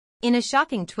In a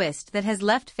shocking twist that has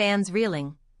left fans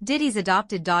reeling, Diddy's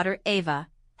adopted daughter Ava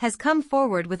has come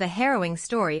forward with a harrowing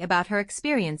story about her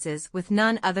experiences with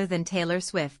none other than Taylor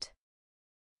Swift.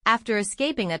 After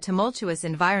escaping a tumultuous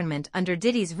environment under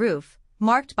Diddy's roof,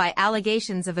 marked by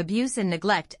allegations of abuse and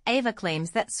neglect, Ava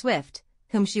claims that Swift,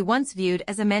 whom she once viewed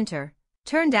as a mentor,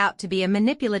 turned out to be a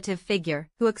manipulative figure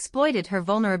who exploited her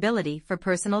vulnerability for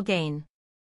personal gain.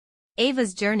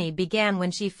 Ava's journey began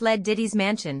when she fled Diddy's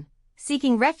mansion,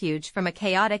 seeking refuge from a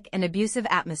chaotic and abusive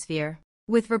atmosphere.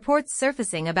 With reports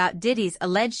surfacing about Diddy's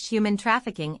alleged human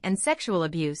trafficking and sexual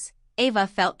abuse, Ava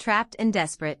felt trapped and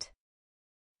desperate.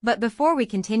 But before we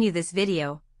continue this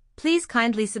video, please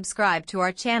kindly subscribe to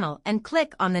our channel and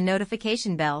click on the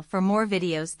notification bell for more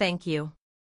videos. Thank you.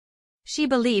 She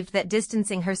believed that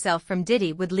distancing herself from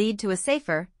Diddy would lead to a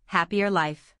safer, happier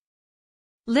life.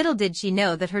 Little did she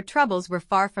know that her troubles were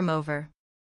far from over.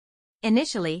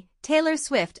 Initially, Taylor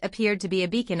Swift appeared to be a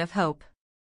beacon of hope.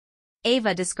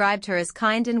 Ava described her as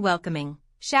kind and welcoming,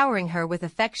 showering her with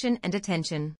affection and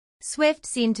attention. Swift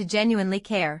seemed to genuinely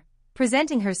care,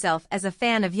 presenting herself as a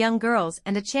fan of young girls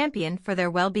and a champion for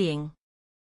their well-being.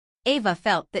 Ava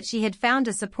felt that she had found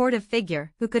a supportive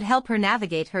figure who could help her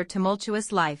navigate her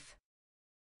tumultuous life.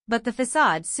 But the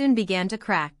facade soon began to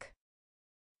crack.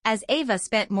 As Ava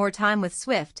spent more time with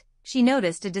Swift, she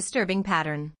noticed a disturbing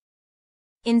pattern.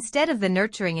 Instead of the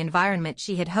nurturing environment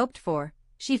she had hoped for,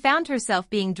 she found herself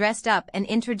being dressed up and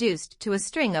introduced to a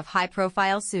string of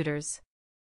high-profile suitors.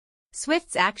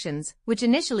 Swift's actions, which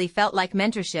initially felt like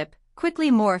mentorship,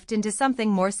 quickly morphed into something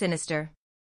more sinister.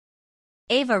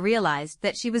 Ava realized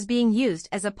that she was being used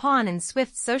as a pawn in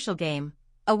Swift's social game,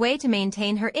 a way to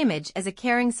maintain her image as a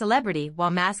caring celebrity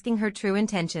while masking her true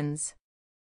intentions.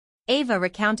 Ava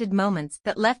recounted moments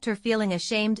that left her feeling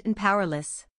ashamed and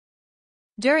powerless.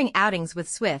 During outings with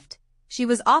Swift, she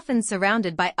was often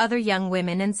surrounded by other young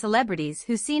women and celebrities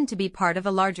who seemed to be part of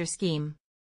a larger scheme.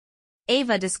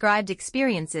 Ava described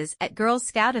experiences at Girl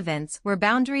Scout events where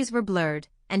boundaries were blurred,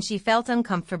 and she felt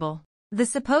uncomfortable. The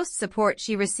supposed support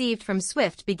she received from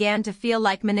Swift began to feel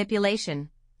like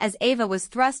manipulation, as Ava was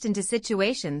thrust into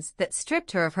situations that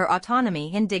stripped her of her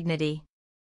autonomy and dignity.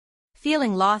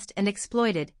 Feeling lost and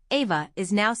exploited, Ava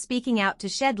is now speaking out to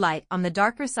shed light on the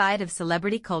darker side of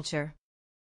celebrity culture.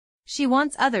 She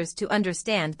wants others to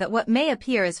understand that what may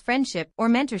appear as friendship or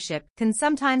mentorship can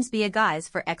sometimes be a guise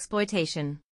for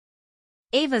exploitation.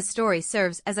 Ava's story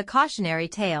serves as a cautionary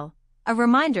tale, a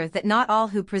reminder that not all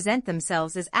who present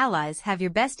themselves as allies have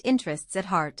your best interests at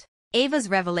heart. Ava's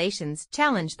revelations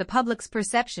challenge the public's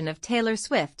perception of Taylor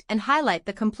Swift and highlight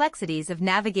the complexities of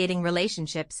navigating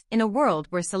relationships in a world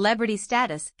where celebrity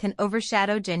status can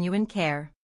overshadow genuine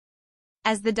care.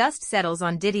 As the dust settles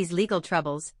on Diddy's legal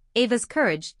troubles, Ava's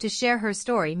courage to share her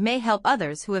story may help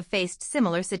others who have faced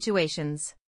similar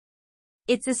situations.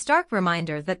 It's a stark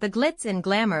reminder that the glitz and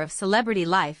glamour of celebrity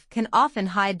life can often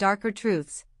hide darker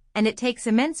truths, and it takes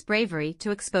immense bravery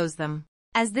to expose them.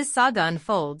 As this saga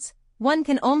unfolds, one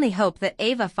can only hope that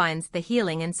Ava finds the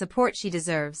healing and support she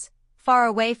deserves, far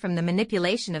away from the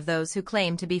manipulation of those who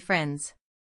claim to be friends.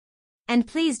 And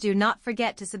please do not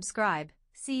forget to subscribe.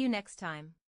 See you next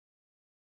time.